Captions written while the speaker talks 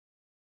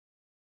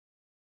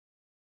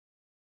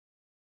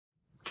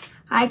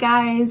Hi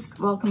guys,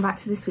 welcome back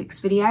to this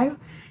week's video.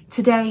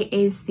 Today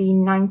is the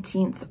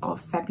 19th of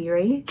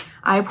February.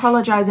 I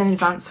apologise in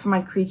advance for my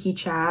creaky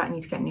chair, I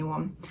need to get a new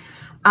one.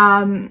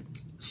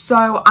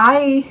 So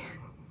I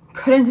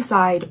couldn't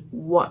decide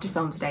what to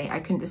film today. I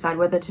couldn't decide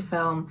whether to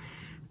film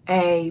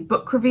a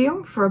book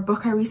review for a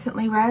book I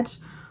recently read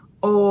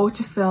or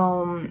to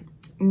film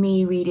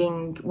me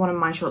reading one of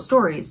my short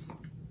stories.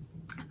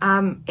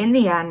 In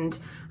the end,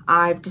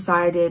 I've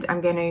decided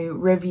I'm going to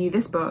review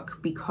this book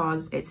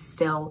because it's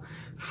still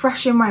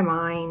fresh in my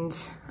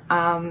mind,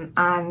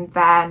 and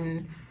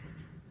then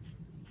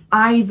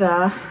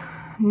either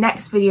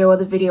next video or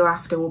the video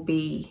after will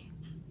be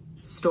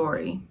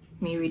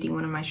me reading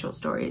one of my short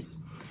stories.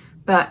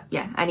 But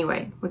yeah,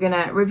 anyway, we're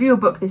gonna review a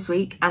book this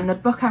week, and the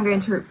book I'm going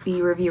to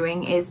be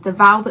reviewing is The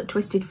Vow That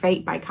Twisted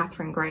Fate by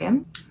Katherine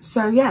D.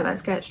 So yeah,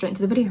 let's get straight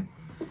into the video.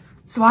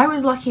 So I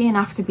was lucky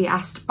enough to be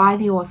asked by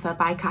the author,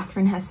 by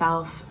Katherine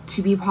herself,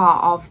 to be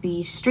part of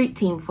the street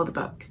team for the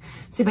book.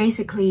 So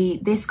basically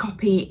this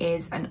copy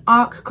is an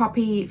ARC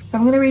copy. So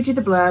I'm going to read you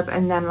the blurb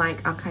and then I'll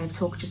kind of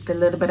talk just a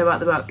little bit about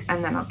the book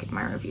and then I'll give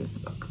my review of the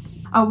book.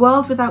 A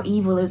world without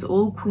evil is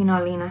all Queen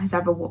Arlena has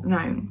ever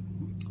known.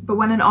 But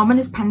when an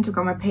ominous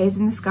pentagram appears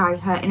in the sky,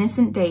 her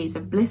innocent days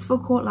of blissful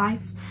court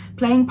life,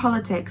 playing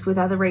politics with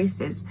other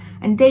races,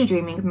 and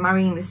daydreaming of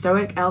marrying the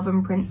stoic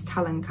elven Prince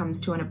Talon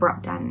comes to an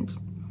abrupt end.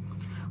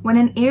 When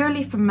an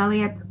eerily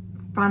familiar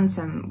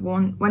phantom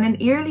warns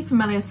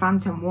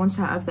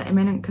her of the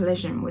imminent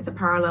collision with a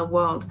parallel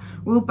world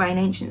ruled by an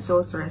ancient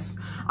sorceress,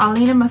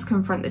 Arlena must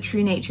confront the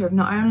true nature of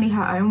not only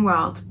her own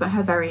world, but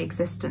her very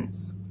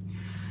existence.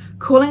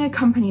 Calling a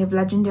company of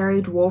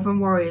legendary dwarven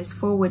warriors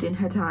forward into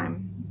her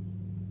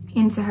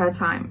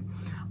time,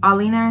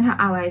 Arlena and her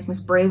allies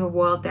must brave a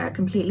world they are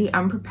completely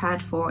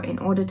unprepared for in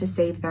order to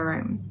save their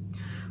own.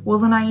 Will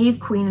the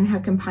naive queen and her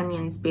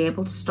companions be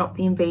able to stop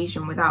the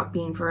invasion without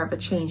being forever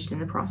changed in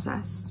the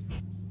process?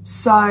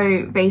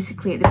 So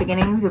basically at the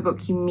beginning of the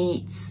book you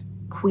meet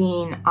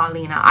Queen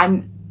Arlena.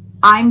 I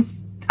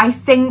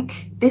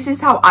think this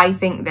is how I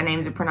think the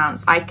names are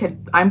pronounced.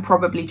 I'm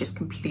probably just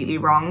completely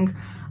wrong,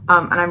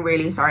 and I'm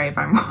really sorry if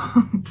I'm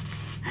wrong.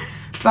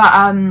 But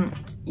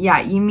yeah,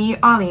 you meet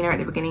Arlena at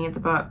the beginning of the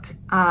book,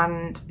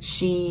 and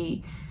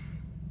she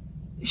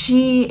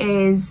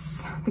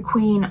is the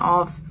queen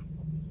of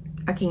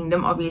a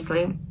kingdom,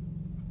 obviously,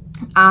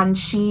 and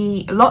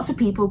lots of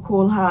people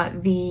call her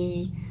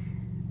the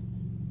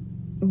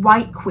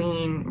White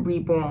Queen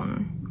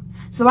Reborn.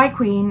 So the White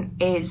Queen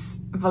is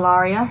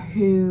Valaria,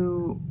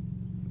 who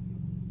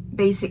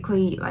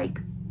basically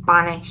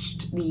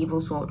banished the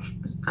evil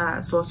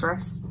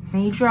sorceress.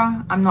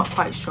 Madra, I'm not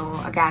quite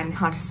sure again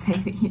how to say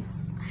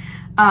these.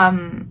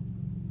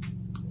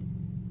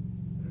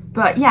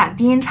 But yeah,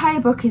 the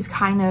entire book is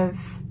kind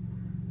of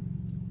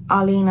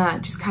Arlena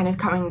just kind of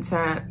coming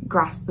to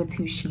grasp with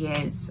who she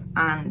is,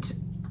 and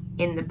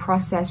in the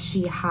process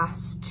she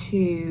has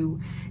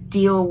to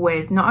deal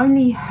with not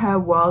only her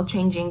world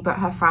changing but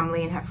her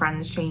family and her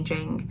friends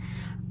changing.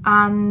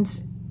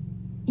 And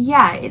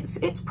yeah, it's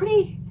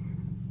pretty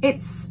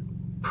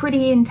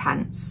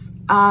intense.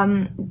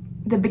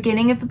 The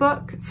beginning of the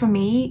book for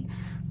me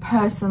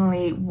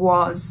personally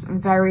was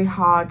very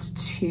hard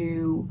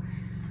to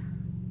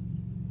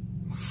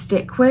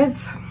stick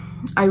with.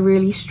 I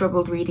really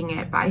struggled reading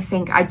it, but I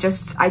think I'd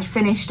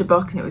finished a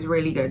book and it was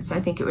really good, so I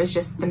think it was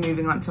just the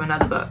moving on to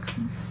another book.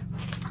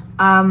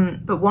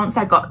 But once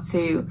I got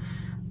to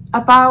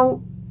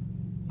about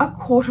a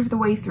quarter of the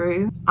way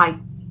through, I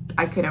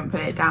couldn't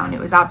put it down. It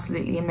was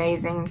absolutely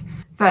amazing.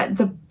 But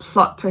the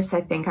plot twists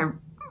I think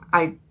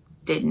I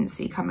didn't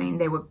see coming.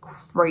 They were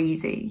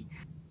crazy.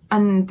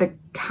 And the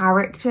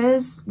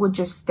characters were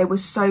they were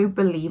so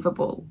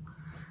believable.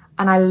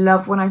 And I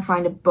love when I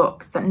find a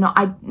book that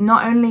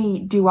not only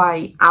do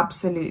I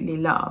absolutely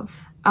love,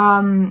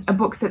 a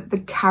book that the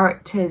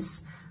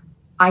characters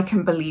I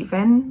can believe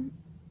in,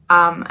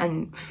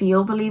 and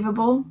feel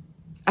believable.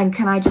 And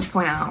can I just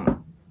point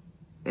out,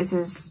 this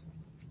is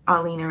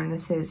Arlena and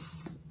this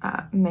is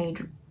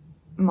Madra,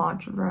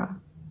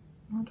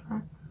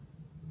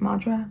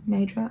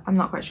 I'm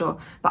not quite sure.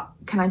 But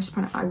can I just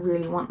point out, I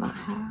really want that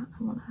hair.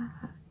 I want her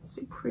hair, it's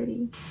so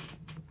pretty.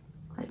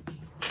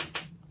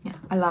 Yeah,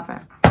 I love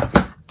it.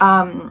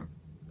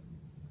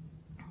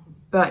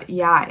 But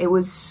yeah, it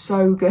was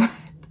so good.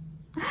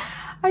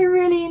 I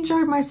really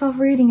enjoyed myself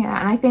reading it,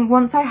 and I think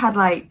once I had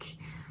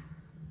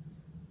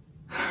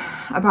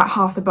about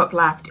half the book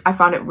left, I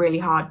found it really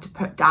hard to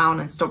put down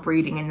and stop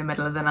reading in the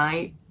middle of the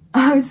night.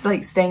 I was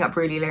staying up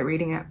really late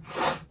reading it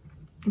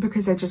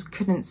because I just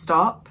couldn't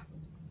stop.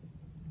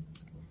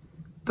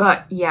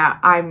 But yeah,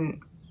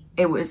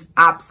 it was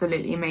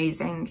absolutely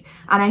amazing,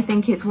 and I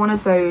think it's one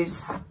of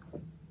those,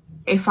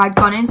 if I'd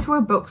gone into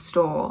a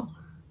bookstore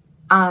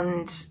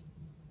and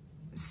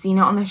seen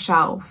it on the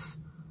shelf,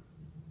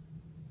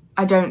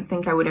 I don't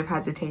think I would have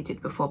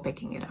hesitated before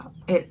picking it up.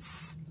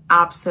 It's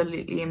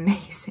absolutely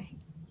amazing.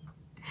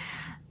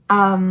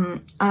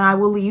 And I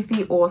will leave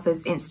the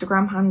author's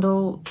Instagram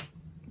handle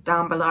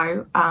down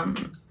below.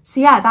 So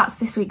yeah, that's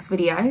this week's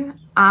video,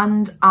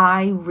 and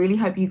I really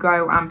hope you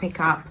go and pick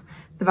up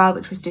The Vow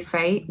That Twisted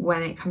Fate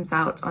when it comes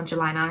out on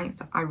July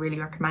 9th. I really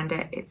recommend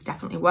it. It's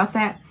definitely worth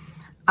it.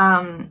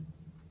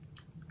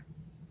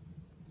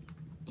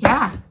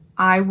 Yeah,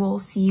 I will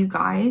see you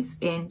guys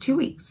in 2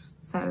 weeks.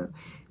 So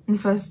in the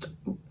first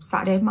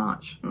Saturday of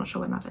March. I'm not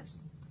sure when that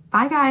is.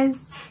 Bye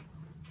guys.